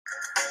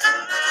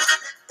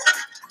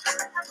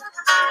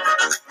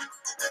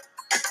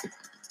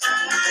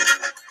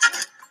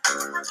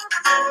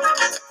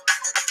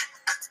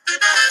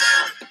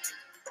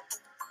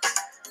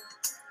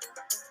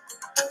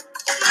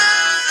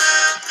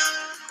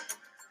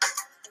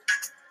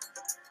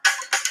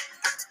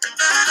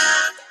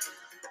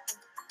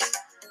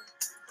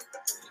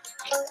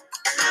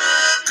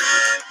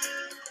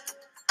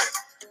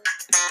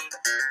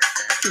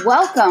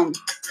Welcome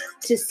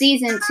to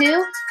Season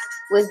 2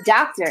 with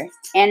Dr.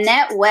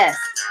 Annette West.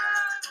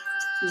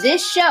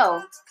 This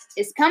show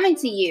is coming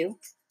to you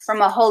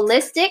from a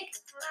holistic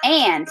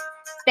and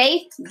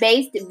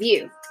faith-based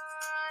view,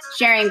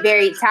 sharing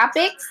varied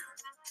topics,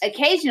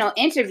 occasional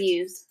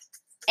interviews,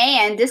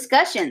 and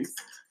discussions.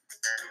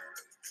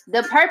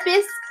 The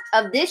purpose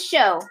of this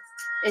show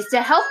is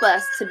to help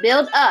us to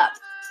build up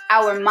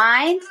our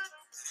mind,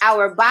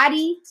 our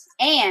body,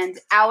 and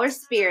our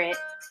spirit.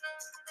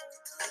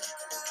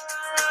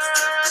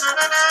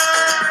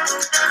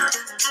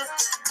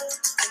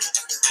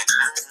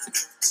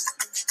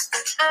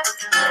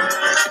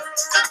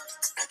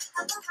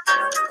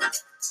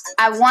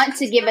 I want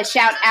to give a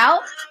shout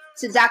out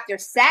to Dr.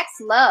 Sax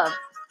Love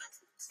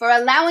for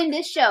allowing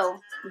this show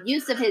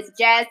use of his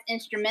jazz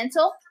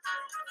instrumental,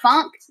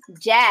 Funk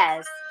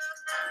Jazz.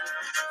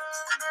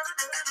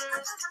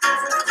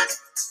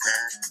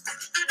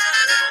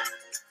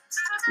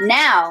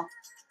 Now,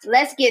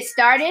 let's get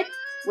started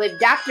with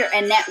Dr.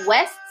 Annette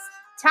West's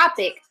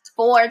topic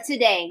for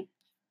today.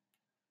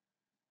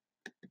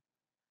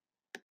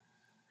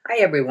 Hi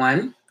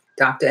everyone,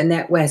 Dr.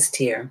 Annette West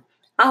here.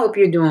 I hope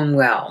you're doing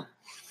well.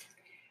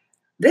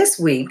 This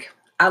week,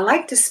 I'd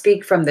like to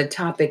speak from the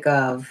topic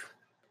of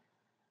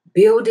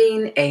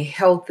building a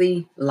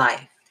healthy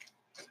life.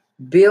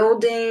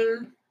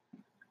 Building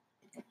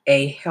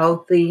a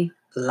healthy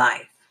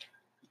life.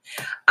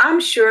 I'm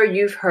sure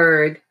you've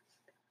heard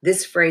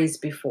this phrase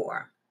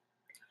before.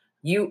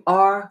 You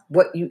are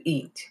what you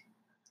eat.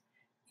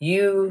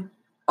 You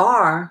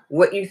are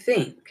what you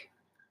think.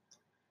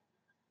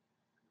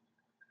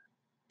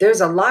 There's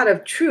a lot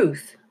of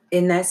truth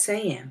in that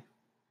saying.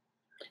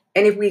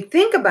 And if we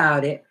think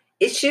about it,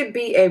 it should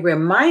be a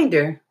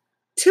reminder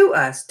to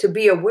us to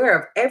be aware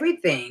of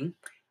everything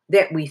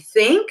that we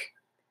think,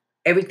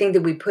 everything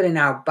that we put in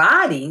our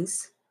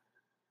bodies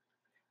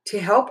to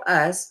help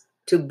us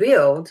to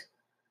build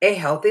a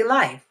healthy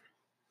life.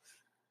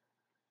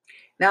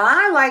 Now,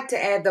 I like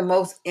to add the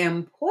most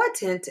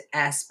important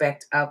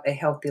aspect of a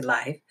healthy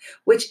life,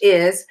 which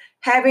is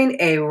having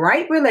a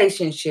right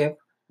relationship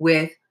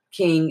with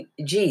King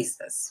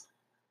Jesus.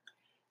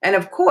 And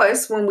of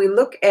course, when we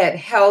look at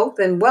health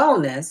and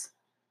wellness,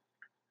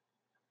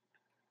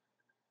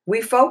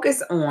 we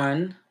focus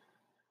on,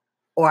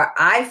 or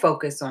I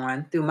focus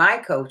on through my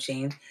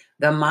coaching,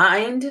 the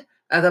mind,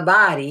 the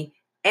body,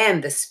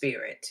 and the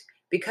spirit,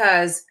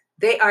 because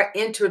they are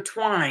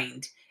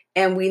intertwined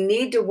and we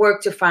need to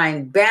work to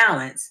find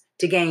balance,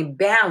 to gain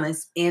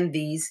balance in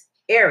these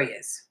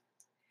areas.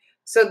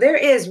 So there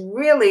is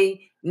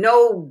really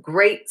no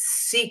great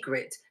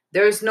secret.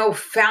 There's no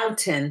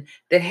fountain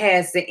that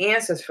has the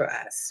answers for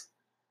us.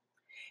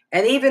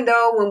 And even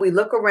though when we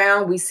look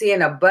around, we see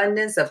an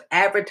abundance of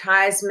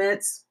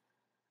advertisements,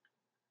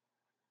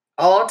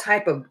 all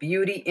type of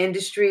beauty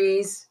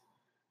industries,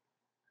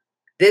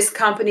 this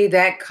company,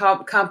 that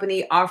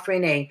company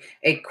offering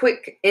a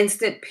quick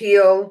instant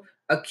pill,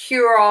 a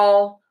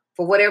cure-all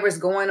for whatever's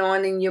going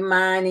on in your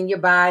mind and your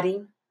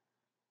body.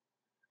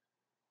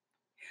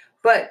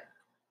 But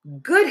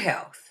good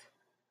health,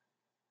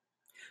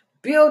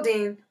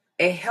 building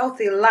a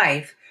healthy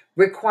life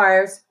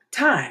requires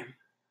time.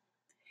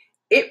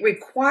 It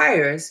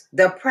requires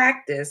the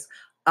practice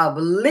of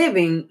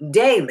living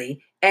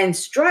daily and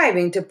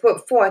striving to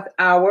put forth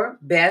our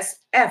best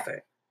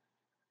effort.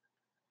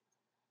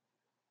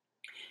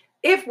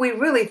 If we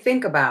really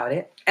think about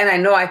it, and I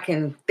know I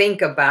can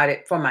think about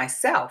it for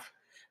myself,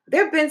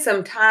 there have been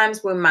some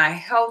times when my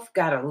health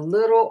got a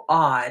little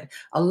odd,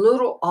 a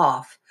little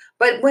off.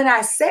 But when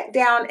I sat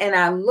down and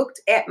I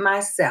looked at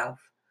myself,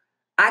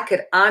 I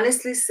could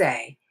honestly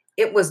say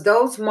it was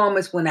those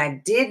moments when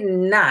I did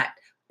not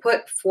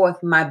put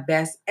forth my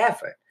best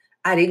effort.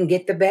 I didn't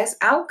get the best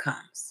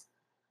outcomes.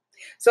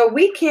 So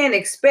we can't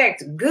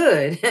expect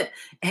good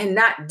and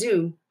not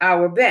do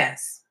our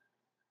best.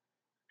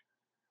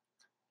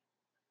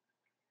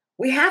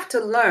 We have to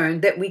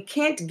learn that we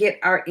can't get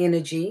our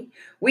energy,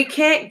 we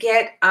can't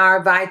get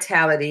our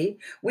vitality,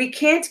 we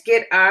can't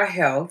get our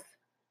health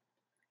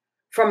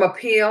from a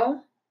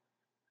pill,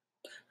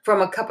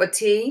 from a cup of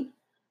tea,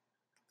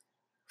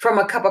 from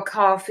a cup of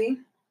coffee.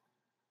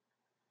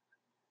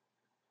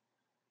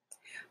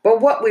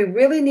 But what we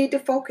really need to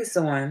focus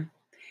on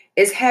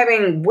is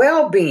having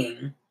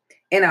well-being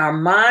in our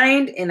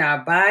mind, in our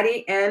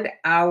body, and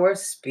our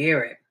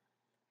spirit.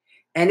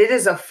 And it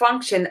is a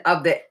function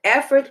of the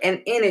effort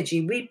and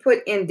energy we put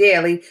in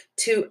daily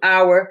to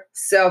our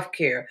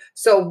self-care.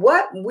 So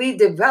what we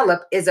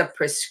develop is a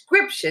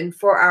prescription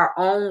for our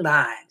own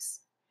lives.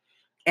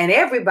 And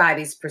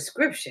everybody's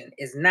prescription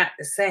is not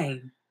the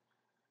same.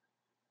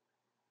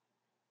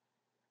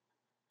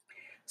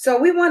 So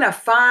we want to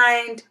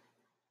find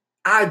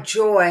our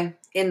joy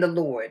in the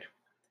Lord.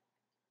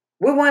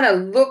 We want to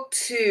look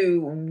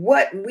to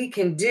what we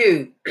can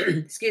do,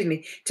 excuse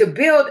me, to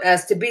build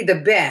us to be the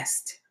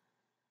best.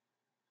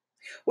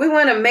 We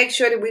want to make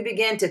sure that we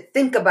begin to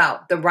think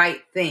about the right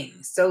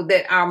things so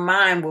that our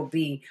mind will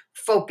be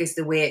focused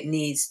the way it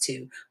needs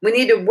to. We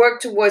need to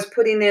work towards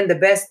putting in the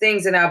best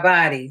things in our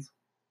bodies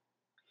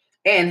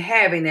and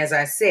having, as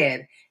I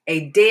said,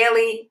 a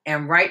daily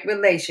and right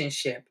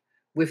relationship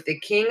with the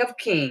King of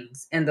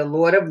Kings and the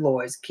Lord of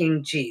Lords,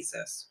 King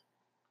Jesus.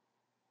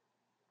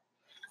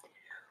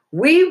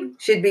 We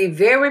should be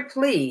very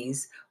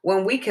pleased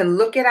when we can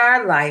look at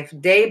our life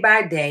day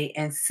by day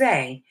and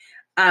say,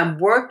 I'm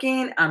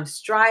working, I'm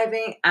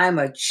striving, I'm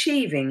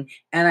achieving,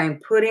 and I'm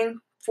putting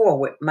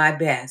forward my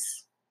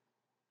best.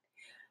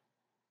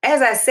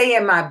 As I say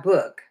in my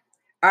book,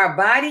 our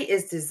body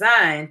is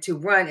designed to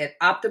run at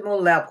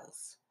optimal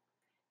levels.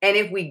 And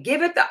if we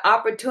give it the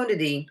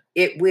opportunity,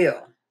 it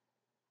will.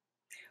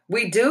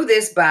 We do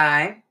this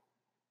by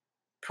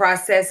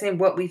processing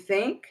what we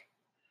think,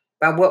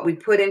 by what we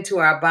put into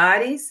our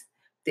bodies,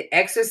 the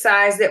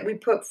exercise that we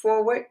put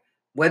forward,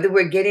 whether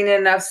we're getting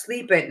enough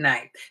sleep at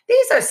night.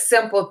 These are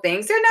simple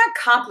things. They're not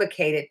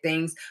complicated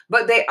things,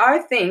 but they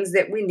are things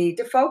that we need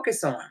to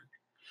focus on.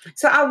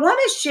 So I want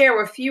to share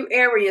a few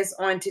areas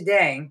on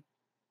today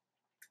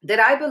that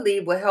I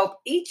believe will help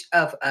each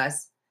of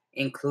us,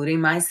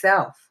 including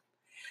myself,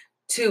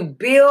 to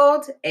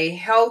build a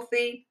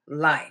healthy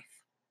life.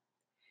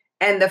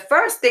 And the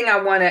first thing I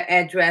want to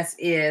address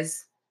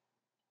is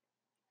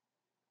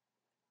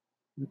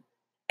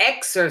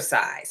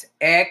exercise.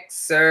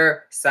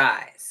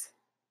 Exercise.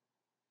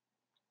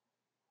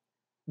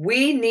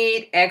 We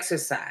need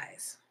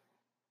exercise.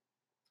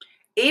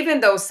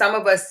 Even though some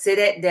of us sit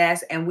at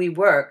desks and we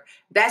work,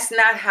 that's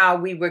not how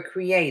we were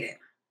created.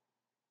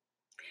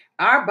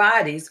 Our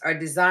bodies are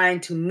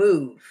designed to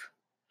move.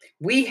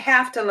 We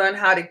have to learn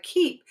how to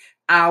keep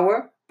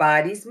our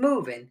bodies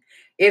moving.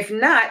 If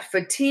not,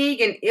 fatigue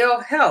and ill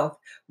health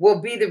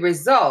will be the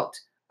result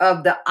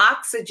of the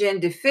oxygen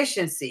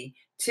deficiency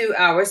to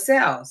our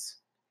cells.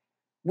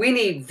 We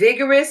need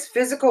vigorous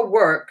physical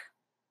work,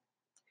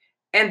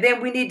 and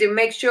then we need to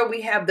make sure we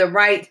have the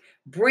right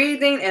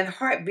breathing and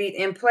heartbeat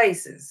in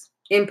place.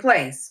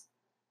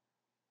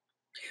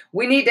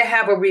 We need to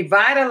have a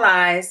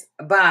revitalized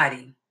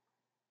body.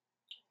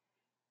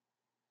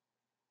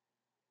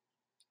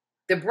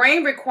 The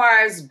brain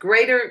requires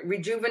greater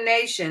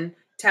rejuvenation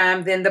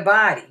time than the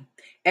body.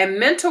 And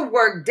mental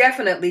work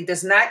definitely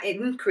does not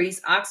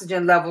increase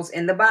oxygen levels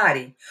in the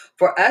body.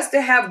 For us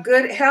to have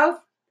good health,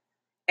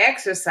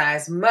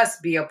 exercise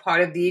must be a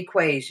part of the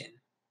equation.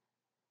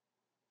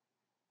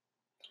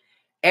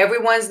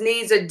 Everyone's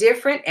needs are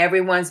different.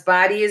 Everyone's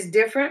body is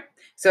different.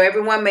 So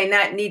everyone may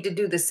not need to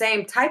do the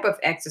same type of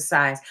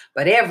exercise,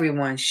 but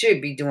everyone should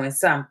be doing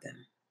something.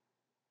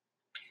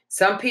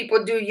 Some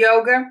people do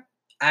yoga.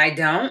 I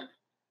don't.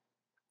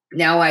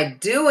 Now, I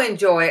do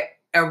enjoy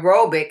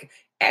aerobic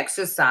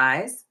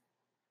exercise.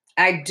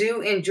 I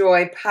do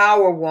enjoy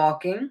power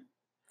walking.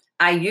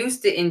 I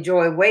used to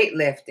enjoy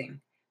weightlifting.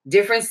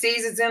 Different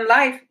seasons in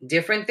life,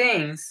 different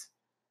things.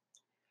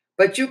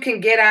 But you can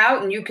get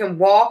out and you can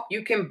walk,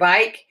 you can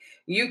bike,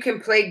 you can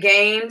play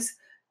games.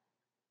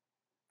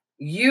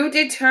 You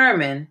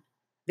determine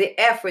the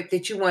effort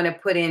that you want to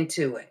put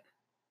into it.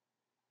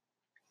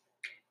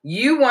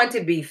 You want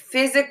to be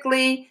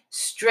physically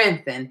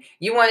strengthened.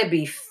 You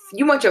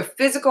want your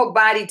physical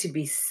body to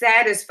be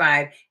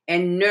satisfied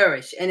and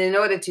nourished. And in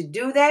order to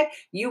do that,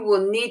 you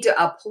will need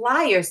to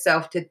apply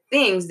yourself to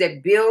things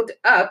that build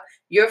up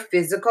your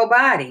physical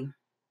body.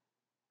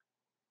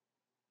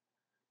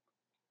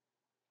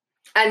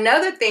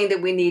 Another thing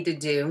that we need to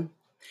do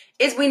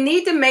is we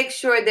need to make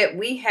sure that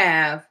we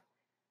have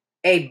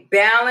a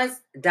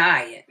balanced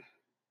diet.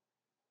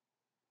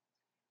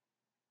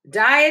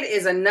 Diet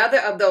is another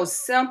of those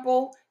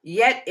simple,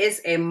 yet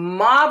it's a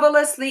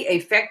marvelously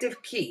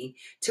effective key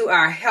to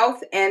our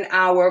health and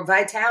our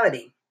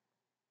vitality.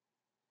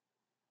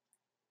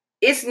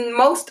 It's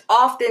most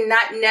often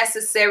not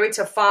necessary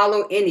to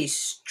follow any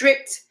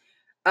strict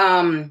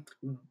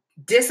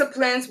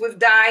disciplines with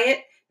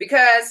diet,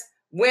 because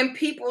when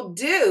people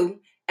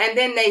do and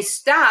then they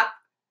stop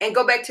and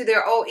go back to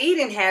their old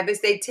eating habits,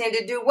 they tend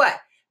to do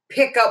what?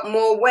 Pick up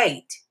more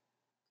weight.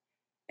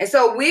 And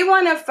so we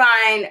want to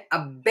find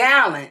a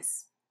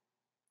balance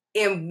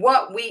in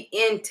what we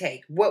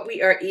intake, what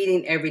we are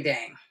eating every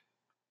day.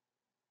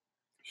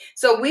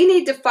 So we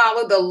need to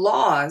follow the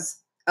laws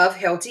of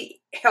healthy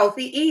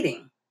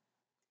eating.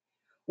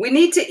 We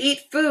need to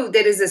eat food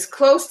that is as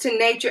close to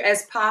nature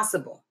as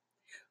possible.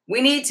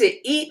 We need to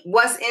eat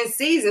what's in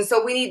season.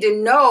 So we need to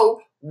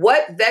know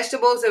what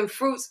vegetables and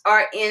fruits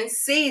are in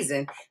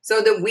season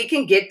so that we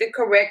can get the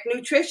correct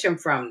nutrition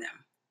from them.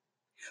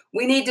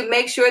 We need to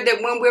make sure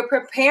that when we're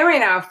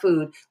preparing our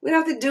food, we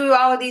don't have to do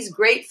all of these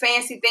great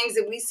fancy things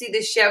that we see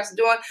the chefs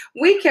doing.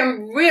 We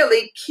can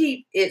really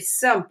keep it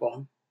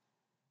simple.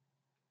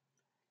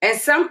 And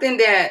something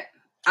that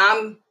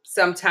I'm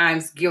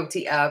sometimes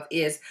guilty of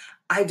is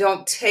I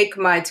don't take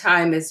my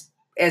time as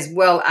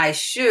well I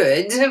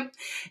should. And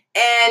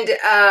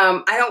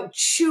I don't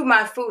chew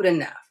my food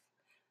enough.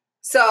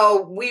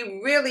 So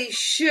we really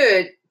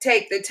should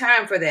take the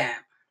time for that.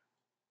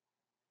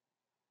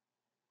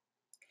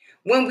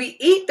 When we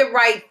eat the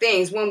right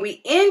things, when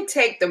we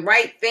intake the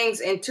right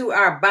things into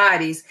our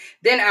bodies,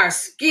 then our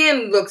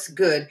skin looks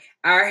good.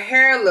 Our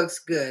hair looks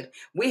good.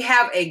 We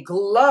have a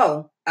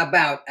glow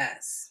about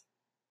us.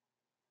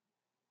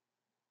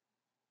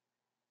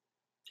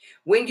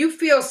 When you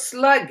feel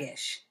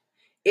sluggish,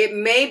 it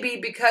may be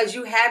because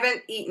you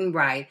haven't eaten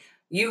right.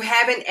 You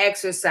haven't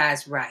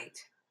exercised right.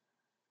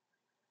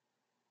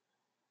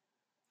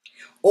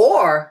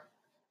 Or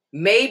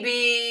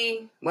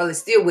maybe, well, it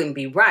still wouldn't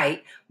be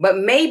right, but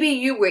maybe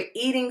you were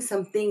eating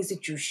some things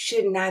that you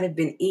should not have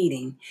been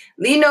eating.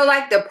 You know,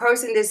 like the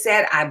person that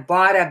said, I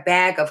bought a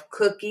bag of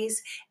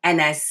cookies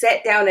and I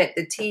sat down at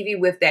the TV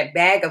with that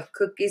bag of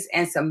cookies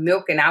and some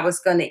milk, and I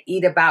was going to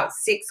eat about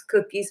 6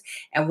 cookies.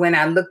 And when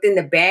I looked in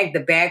the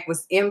bag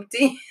was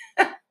empty.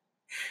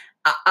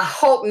 I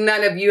hope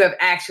none of you have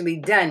actually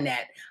done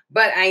that,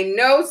 but I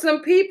know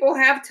some people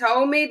have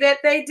told me that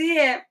they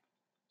did.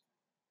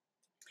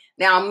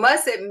 Now, I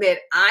must admit,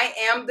 I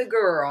am the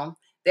girl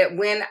that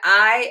when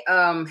I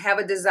have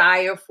a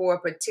desire for a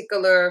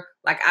particular,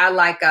 like I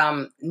like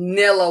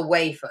Nilla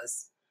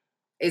wafers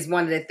is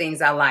one of the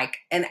things I like.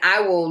 And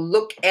I will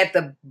look at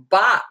the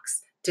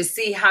box to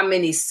see how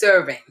many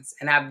servings.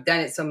 And I've done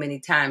it so many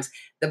times.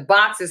 The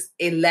box is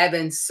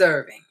 11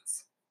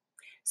 servings.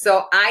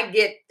 So I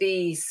get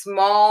the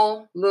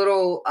small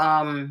little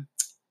Ziploc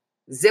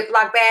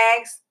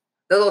bags,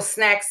 the little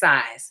snack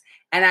size.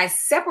 And I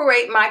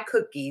separate my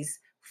cookies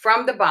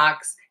from the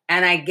box,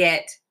 and I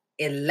get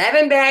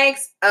 11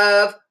 bags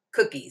of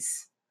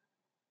cookies.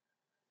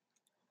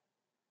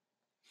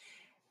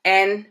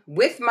 And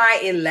with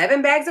my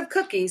 11 bags of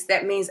cookies,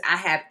 that means I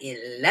have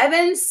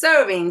 11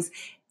 servings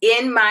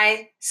in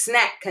my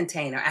snack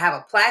container. I have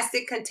a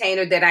plastic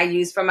container that I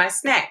use for my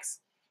snacks.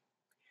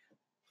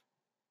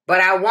 But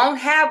I won't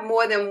have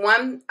more than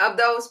one of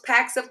those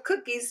packs of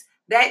cookies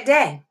that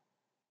day.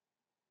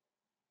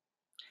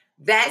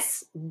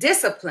 That's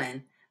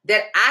discipline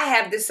that I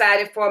have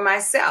decided for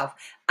myself.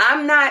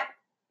 I'm not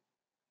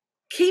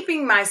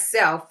keeping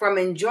myself from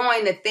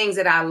enjoying the things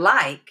that I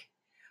like,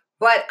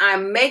 but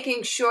I'm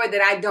making sure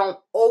that I don't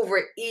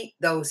overeat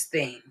those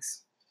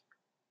things.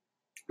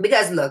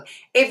 Because look,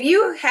 if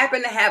you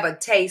happen to have a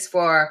taste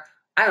for,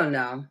 I don't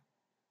know,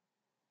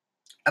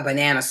 a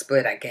banana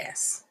split, I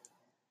guess,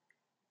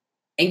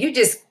 and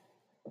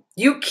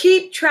you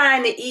keep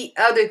trying to eat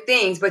other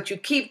things, but you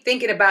keep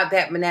thinking about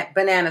that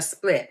banana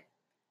split.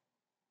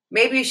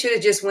 Maybe you should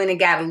have just went and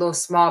got a little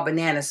small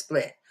banana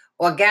split,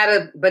 or got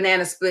a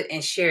banana split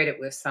and shared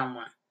it with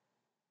someone.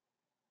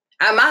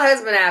 My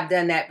husband and I have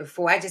done that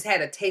before. I just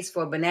had a taste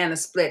for a banana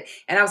split.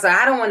 And I was like,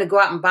 I don't want to go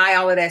out and buy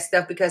all of that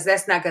stuff because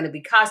that's not going to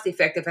be cost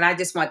effective. And I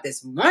just want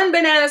this one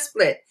banana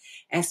split.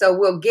 And so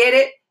we'll get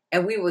it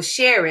and we will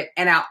share it.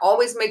 And I'll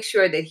always make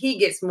sure that he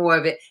gets more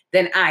of it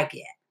than I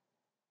get.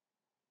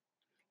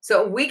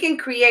 So we can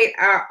create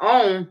our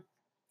own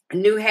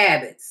new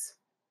habits.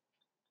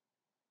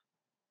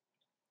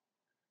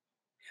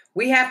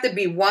 We have to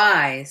be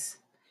wise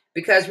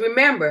because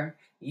remember,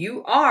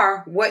 you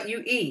are what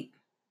you eat.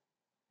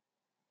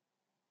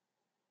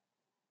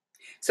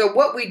 So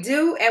what we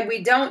do and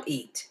we don't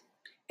eat,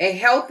 a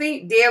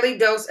healthy daily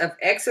dose of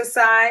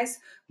exercise,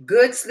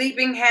 good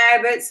sleeping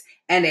habits,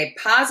 and a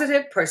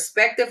positive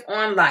perspective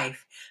on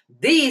life.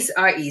 These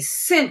are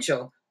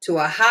essential to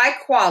a high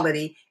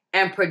quality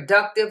and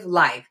productive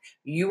life.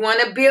 You want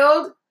to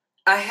build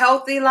a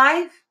healthy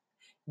life?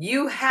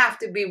 You have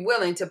to be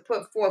willing to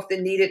put forth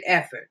the needed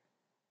effort.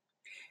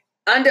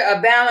 Under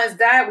a balanced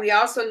diet, we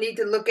also need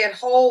to look at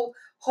whole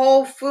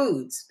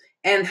foods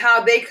and how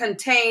they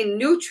contain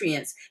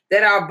nutrients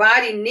that our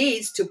body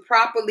needs to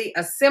properly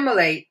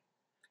assimilate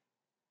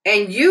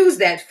and use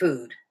that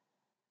food.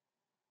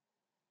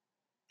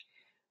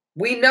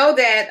 We know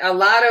that a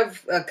lot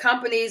of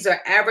companies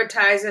are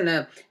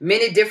advertising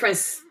many different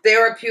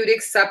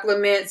therapeutic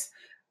supplements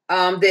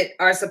that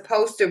are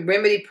supposed to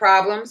remedy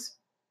problems.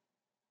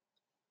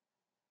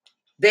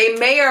 They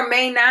may or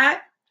may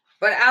not,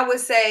 but I would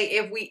say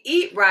if we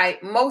eat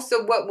right, most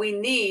of what we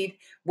need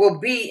will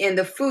be in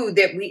the food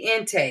that we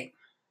intake.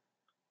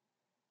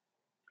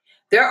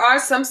 There are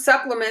some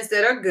supplements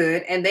that are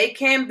good and they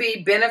can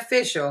be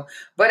beneficial,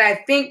 but I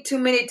think too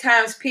many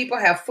times people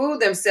have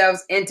fooled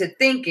themselves into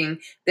thinking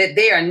that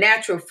they are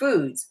natural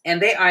foods,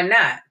 and they are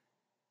not.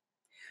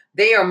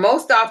 They are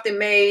most often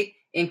made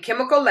in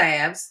chemical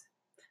labs.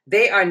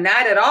 They are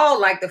not at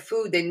all like the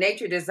food that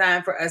nature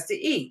designed for us to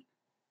eat.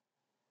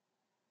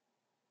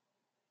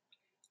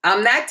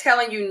 I'm not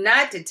telling you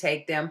not to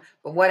take them,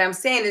 but what I'm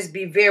saying is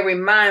be very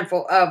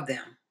mindful of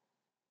them.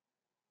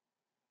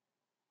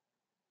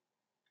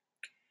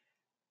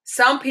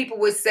 Some people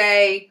would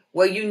say,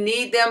 well, you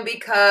need them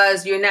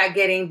because you're not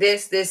getting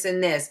this, this,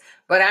 and this.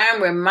 But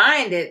I'm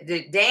reminded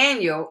that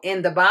Daniel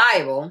in the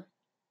Bible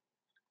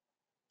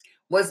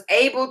was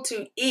able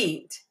to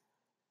eat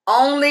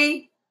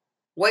only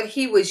what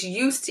he was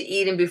used to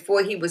eating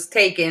before he was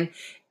taken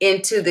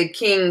into the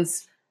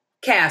king's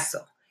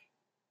castle.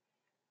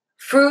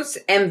 Fruits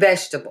and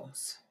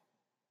vegetables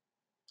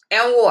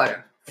and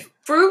water.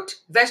 Fruit,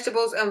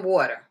 vegetables, and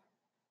water.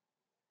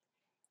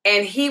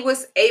 And he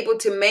was able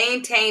to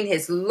maintain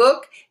his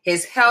look,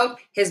 his health,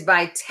 his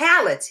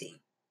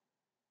vitality.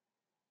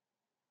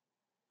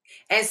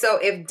 And so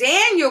if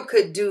Daniel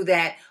could do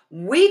that,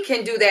 we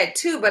can do that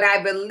too. But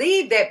I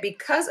believe that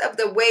because of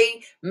the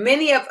way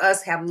many of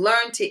us have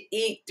learned to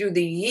eat through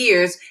the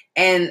years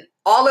and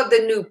all of the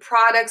new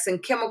products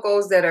and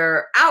chemicals that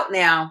are out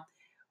now,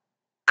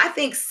 I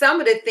think some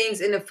of the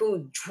things in the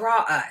food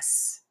draw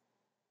us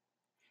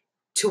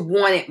to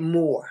want it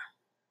more.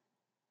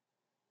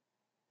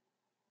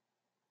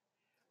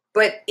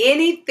 But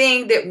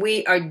anything that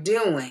we are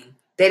doing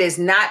that is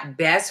not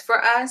best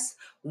for us,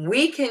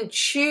 we can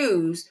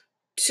choose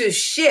to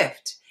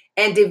shift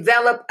and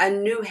develop a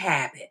new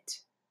habit.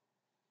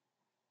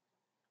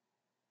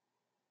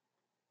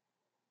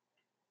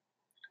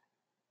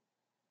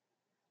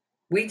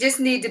 We just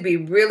need to be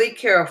really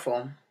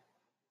careful.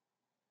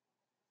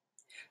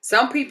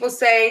 Some people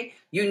say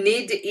you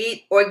need to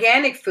eat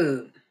organic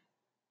food.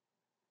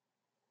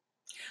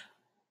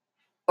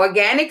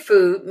 Organic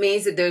food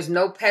means that there's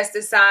no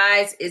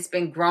pesticides, it's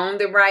been grown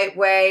the right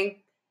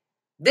way.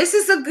 This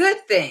is a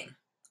good thing.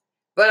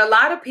 But a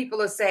lot of people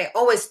will say,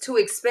 oh, it's too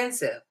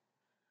expensive.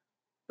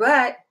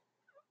 But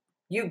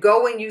you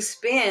go and you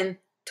spend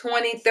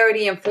 $20,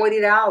 $30, and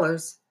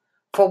 $40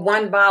 for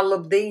one bottle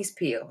of these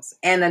pills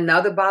and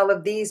another bottle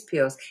of these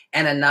pills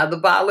and another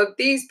bottle of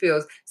these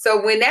pills.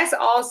 So when that's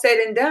all said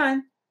and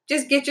done,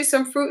 just get you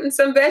some fruit and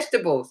some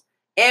vegetables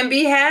and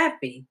be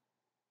happy.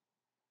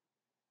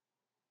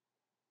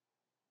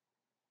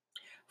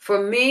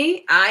 For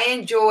me, I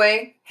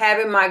enjoy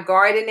having my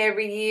garden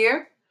every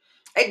year.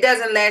 It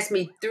doesn't last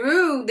me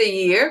through the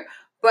year,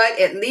 but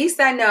at least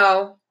I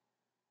know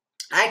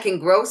I can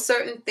grow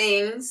certain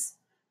things.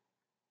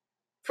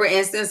 For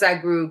instance, I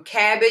grew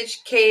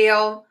cabbage,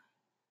 kale,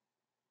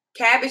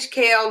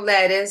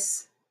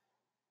 lettuce,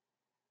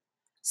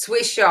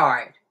 Swiss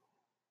chard.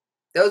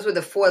 Those were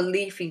the 4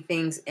 leafy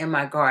things in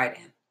my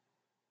garden.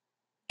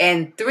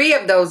 And 3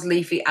 of those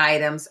leafy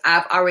items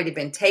I've already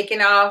been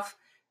taking off,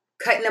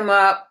 cutting them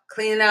up,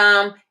 cleaning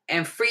them,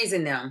 and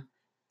freezing them.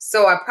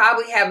 So I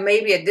probably have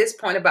maybe at this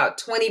point about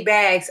 20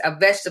 bags of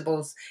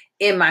vegetables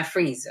in my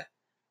freezer.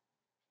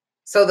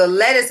 So the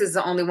lettuce is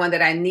the only one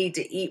that I need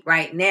to eat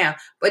right now.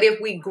 But if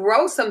we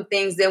grow some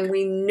things, then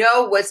we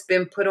know what's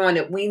been put on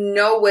it. We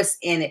know what's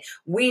in it.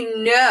 We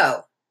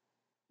know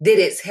that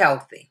it's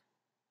healthy.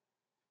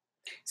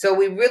 So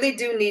we really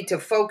do need to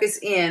focus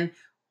in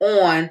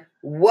on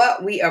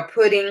what we are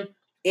putting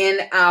in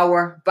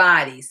our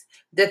bodies.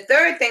 The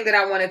third thing that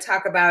I want to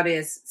talk about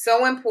is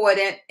so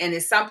important, and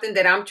it's something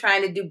that I'm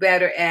trying to do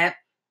better at,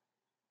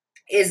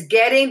 is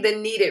getting the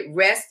needed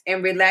rest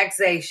and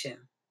relaxation.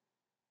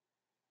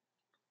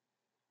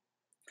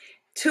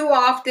 Too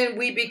often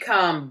we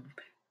become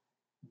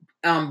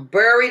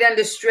buried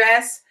under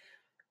stress.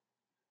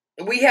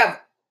 We have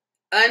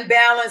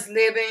unbalanced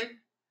living.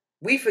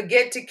 We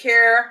forget to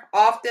care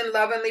often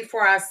lovingly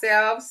for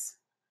ourselves.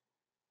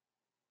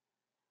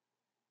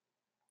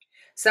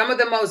 Some of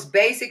the most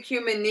basic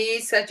human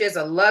needs, such as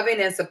a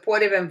loving and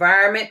supportive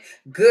environment,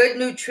 good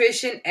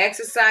nutrition,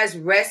 exercise,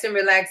 rest, and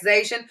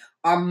relaxation,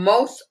 are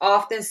most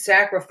often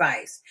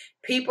sacrificed.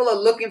 People are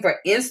looking for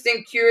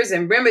instant cures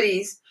and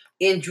remedies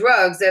in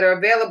drugs that are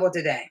available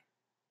today.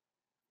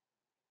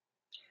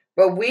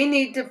 But we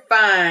need to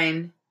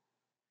find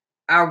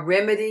our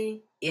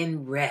remedy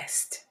in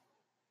rest.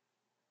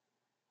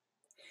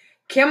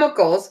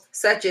 Chemicals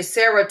such as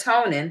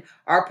serotonin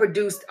are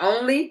produced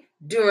only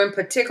during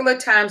particular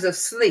times of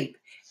sleep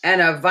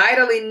and are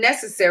vitally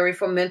necessary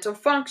for mental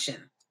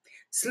function.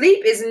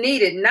 Sleep is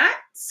needed not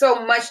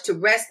so much to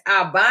rest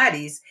our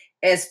bodies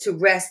as to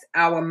rest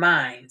our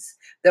minds.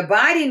 The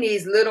body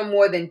needs little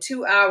more than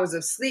 2 hours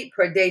of sleep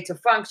per day to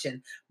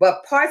function,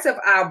 but parts of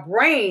our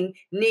brain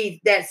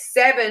need that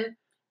 7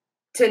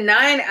 to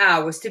 9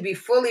 hours to be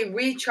fully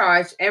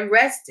recharged and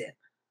rested.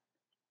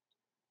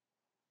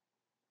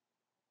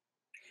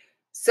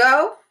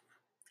 So,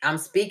 I'm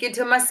speaking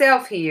to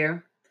myself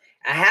here.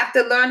 I have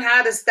to learn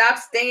how to stop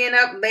staying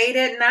up late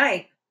at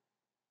night.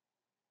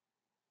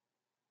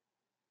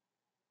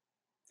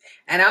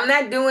 And I'm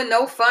not doing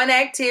no fun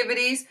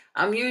activities.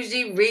 I'm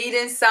usually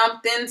reading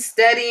something,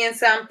 studying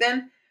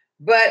something.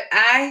 But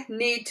I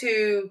need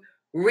to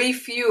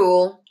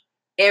refuel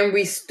and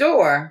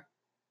restore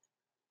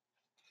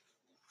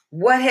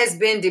what has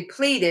been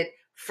depleted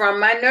from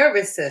my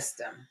nervous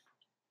system.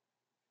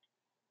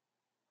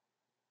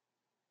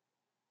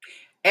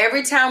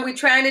 Every time we're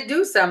trying to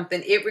do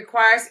something, it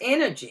requires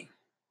energy.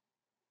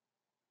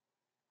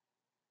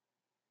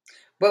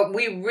 But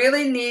we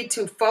really need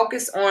to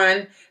focus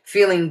on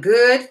feeling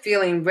good,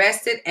 feeling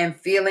rested, and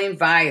feeling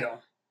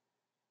vital.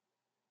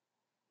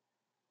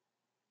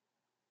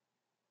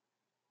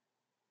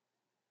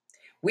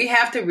 We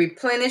have to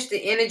replenish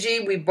the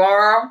energy we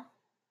borrow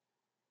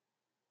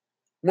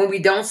when we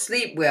don't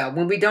sleep well,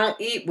 when we don't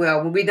eat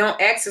well, when we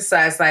don't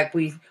exercise like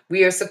we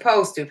are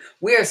supposed to.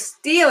 We are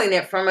stealing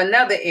it from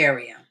another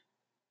area.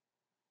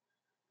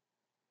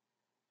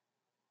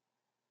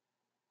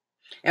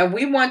 And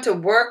we want to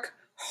work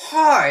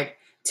hard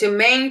to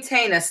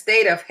maintain a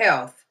state of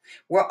health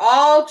where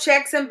all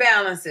checks and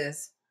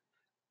balances,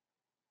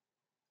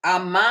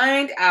 our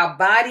mind, our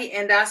body,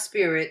 and our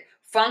spirit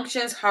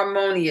functions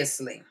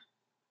harmoniously.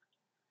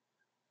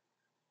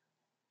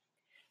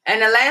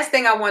 And the last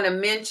thing I want to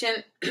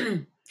mention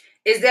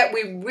is that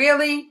we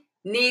really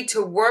need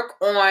to work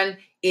on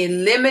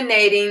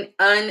eliminating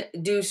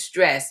undue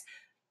stress.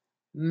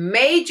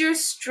 Major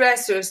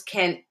stressors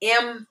can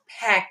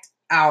impact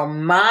our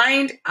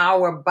mind,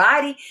 our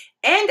body,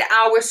 and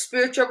our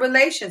spiritual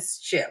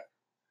relationship.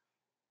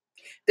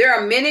 There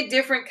are many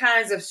different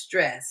kinds of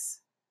stress.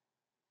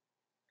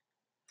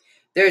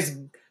 There's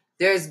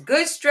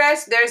good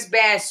stress, there's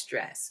bad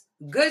stress.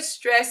 Good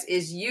stress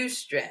is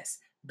eustress.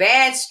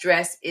 Bad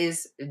stress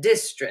is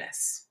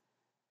distress.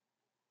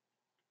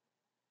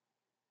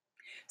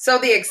 So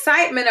the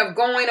excitement of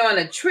going on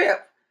a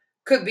trip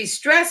could be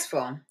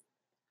stressful,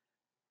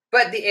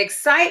 but the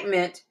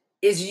excitement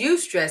is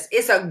eustress.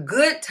 It's a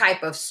good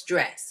type of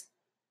stress.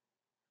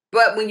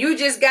 But when you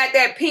just got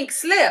that pink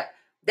slip,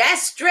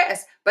 that's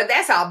stress, but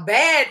that's a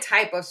bad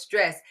type of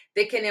stress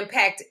that can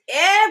impact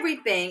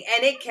everything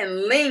and it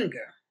can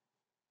linger.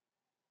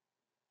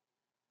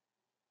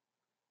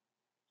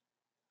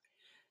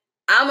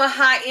 I'm a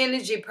high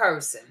energy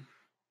person.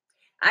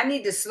 I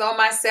need to slow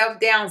myself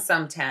down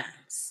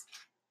sometimes.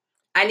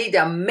 I need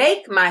to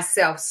make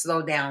myself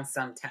slow down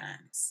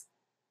sometimes.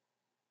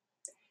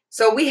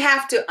 So we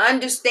have to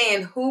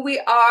understand who we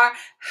are,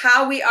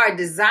 how we are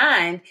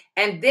designed,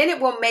 and then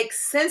it will make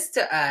sense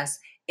to us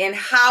in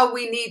how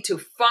we need to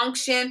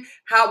function,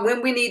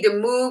 when we need to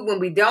move, when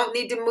we don't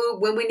need to move,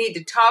 when we need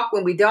to talk,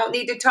 when we don't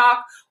need to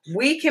talk.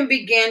 We can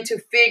begin to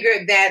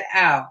figure that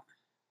out.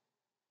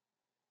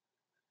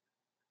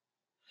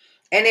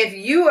 And if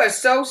you are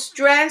so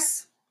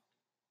stressed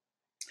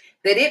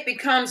that it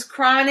becomes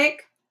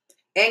chronic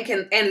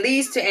and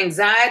leads to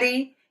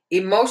anxiety,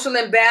 emotional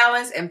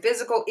imbalance, and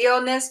physical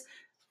illness,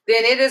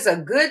 then it is a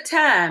good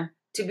time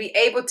to be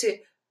able to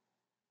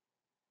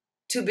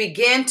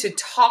begin to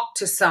talk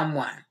to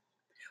someone.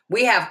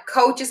 We have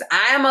coaches.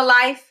 I am a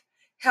life,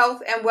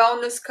 health, and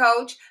wellness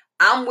coach.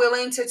 I'm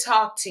willing to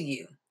talk to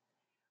you.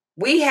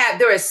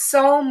 There is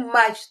so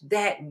much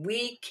that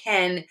we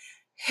can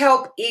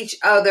help each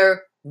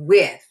other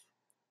with.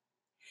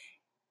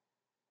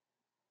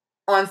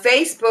 On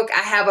Facebook,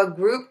 I have a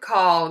group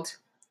called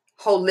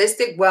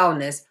Holistic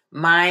Wellness,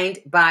 Mind,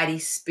 Body,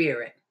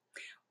 Spirit.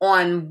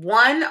 On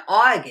 1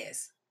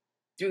 August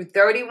through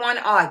 31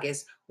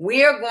 August,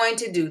 we are going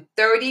to do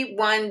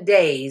 31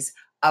 days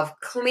of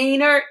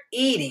cleaner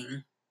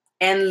eating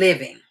and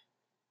living.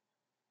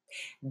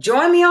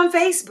 Join me on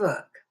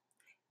Facebook.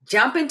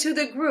 Jump into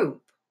the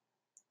group.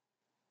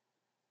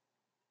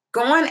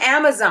 Go on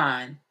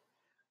Amazon.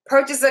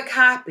 Purchase a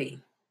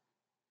copy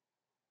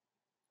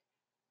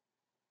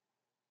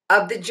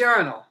of the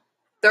journal,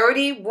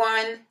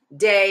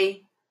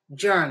 31-day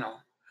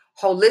journal,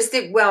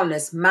 Holistic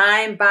Wellness,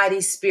 Mind,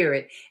 Body,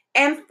 Spirit.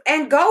 And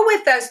go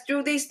with us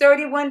through these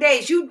 31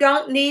 days. You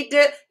don't need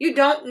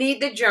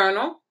the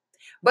journal,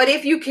 but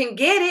if you can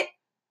get it,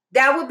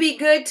 that would be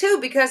good too,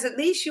 because at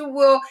least you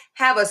will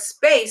have a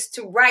space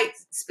to write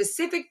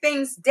specific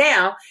things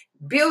down,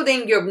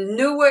 building your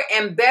newer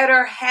and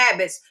better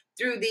habits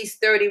through these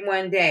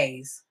 31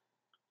 days.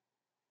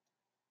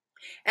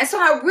 And so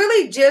I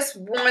really just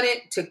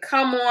wanted to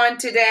come on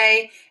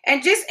today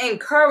and just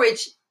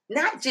encourage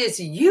not just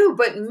you,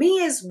 but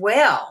me as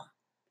well,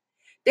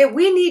 that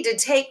we need to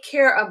take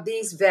care of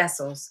these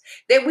vessels,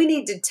 that we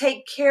need to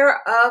take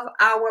care of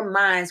our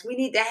minds. We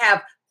need to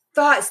have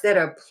thoughts that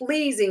are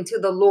pleasing to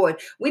the Lord.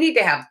 We need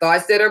to have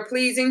thoughts that are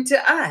pleasing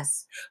to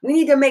us. We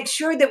need to make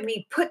sure that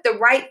we put the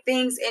right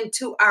things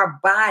into our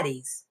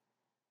bodies,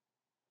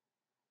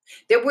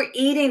 that we're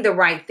eating the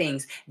right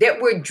things, that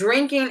we're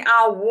drinking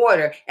our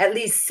water at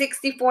least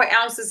 64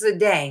 ounces a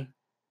day.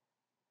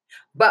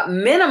 But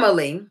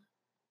minimally,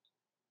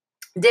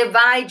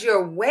 divide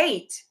your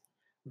weight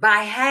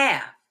by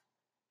half.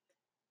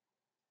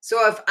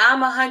 So if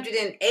I'm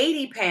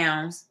 180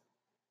 pounds,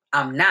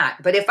 I'm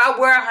not, but if I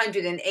were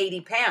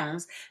 180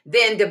 pounds,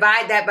 then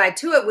divide that by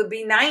 2, it would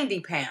be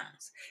 90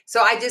 pounds.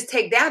 So I just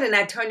take that and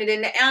I turn it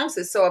into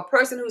ounces. So a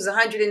person who's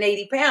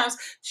 180 pounds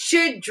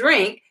should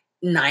drink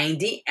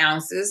 90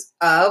 ounces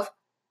of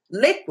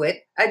liquid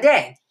a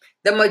day.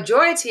 The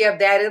majority of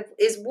that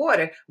is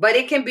water, but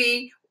it can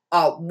be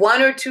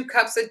 1 or 2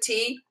 cups of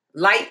tea,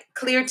 light,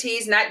 clear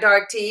teas, not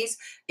dark teas.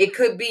 It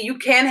could be, you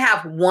can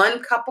have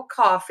 1 cup of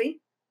coffee.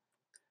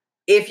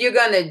 If you're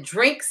going to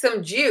drink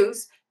some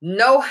juice,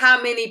 know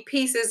how many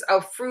pieces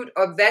of fruit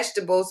or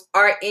vegetables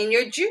are in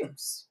your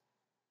juice,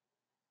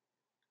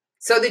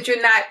 so that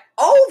you're not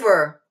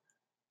over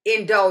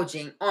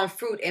indulging on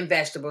fruit and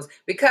vegetables,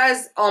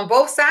 because on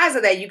both sides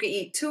of that, you can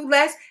eat 2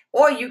 less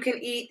or you can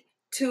eat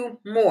too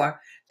more.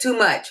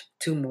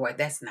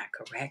 That's not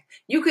correct.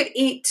 You could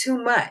eat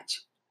too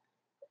much.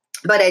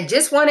 But I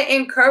just want to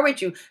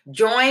encourage you,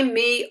 join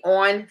me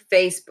on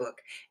Facebook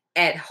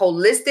at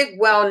Holistic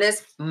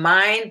Wellness,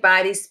 Mind,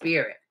 Body,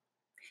 Spirit.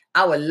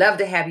 I would love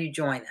to have you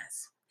join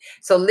us.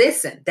 So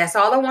listen, that's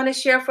all I want to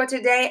share for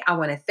today. I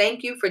want to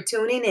thank you for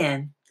tuning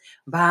in.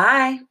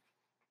 Bye.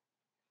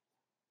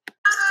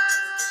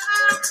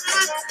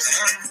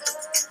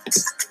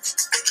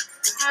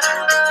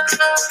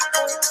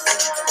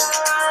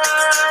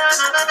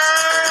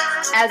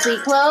 As we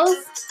close,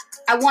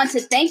 I want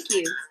to thank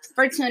you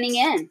for tuning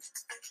in.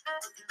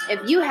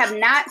 If you have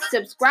not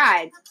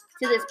subscribed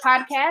to this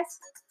podcast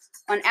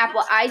on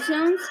Apple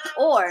iTunes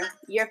or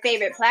your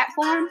favorite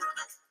platform,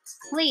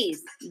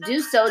 please do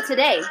so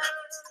today.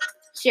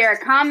 Share a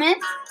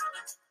comment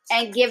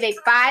and give a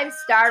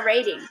 5-star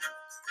rating.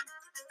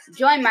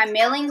 Join my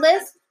mailing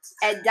list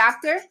at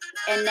Dr.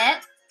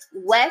 Annette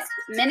West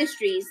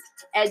Ministries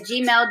at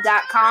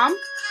gmail.com.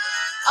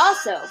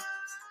 Also,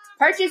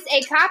 purchase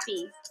a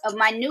copy of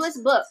my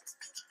newest book,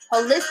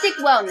 Holistic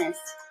Wellness,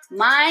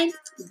 Mind,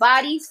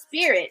 Body,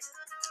 Spirit,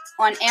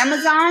 on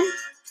Amazon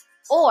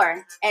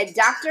or at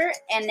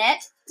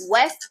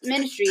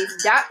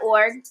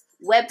drAnnetteWestMinistries.org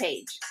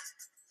webpage.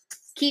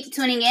 Keep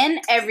tuning in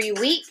every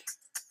week.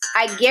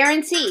 I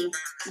guarantee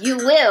you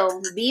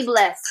will be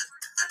blessed.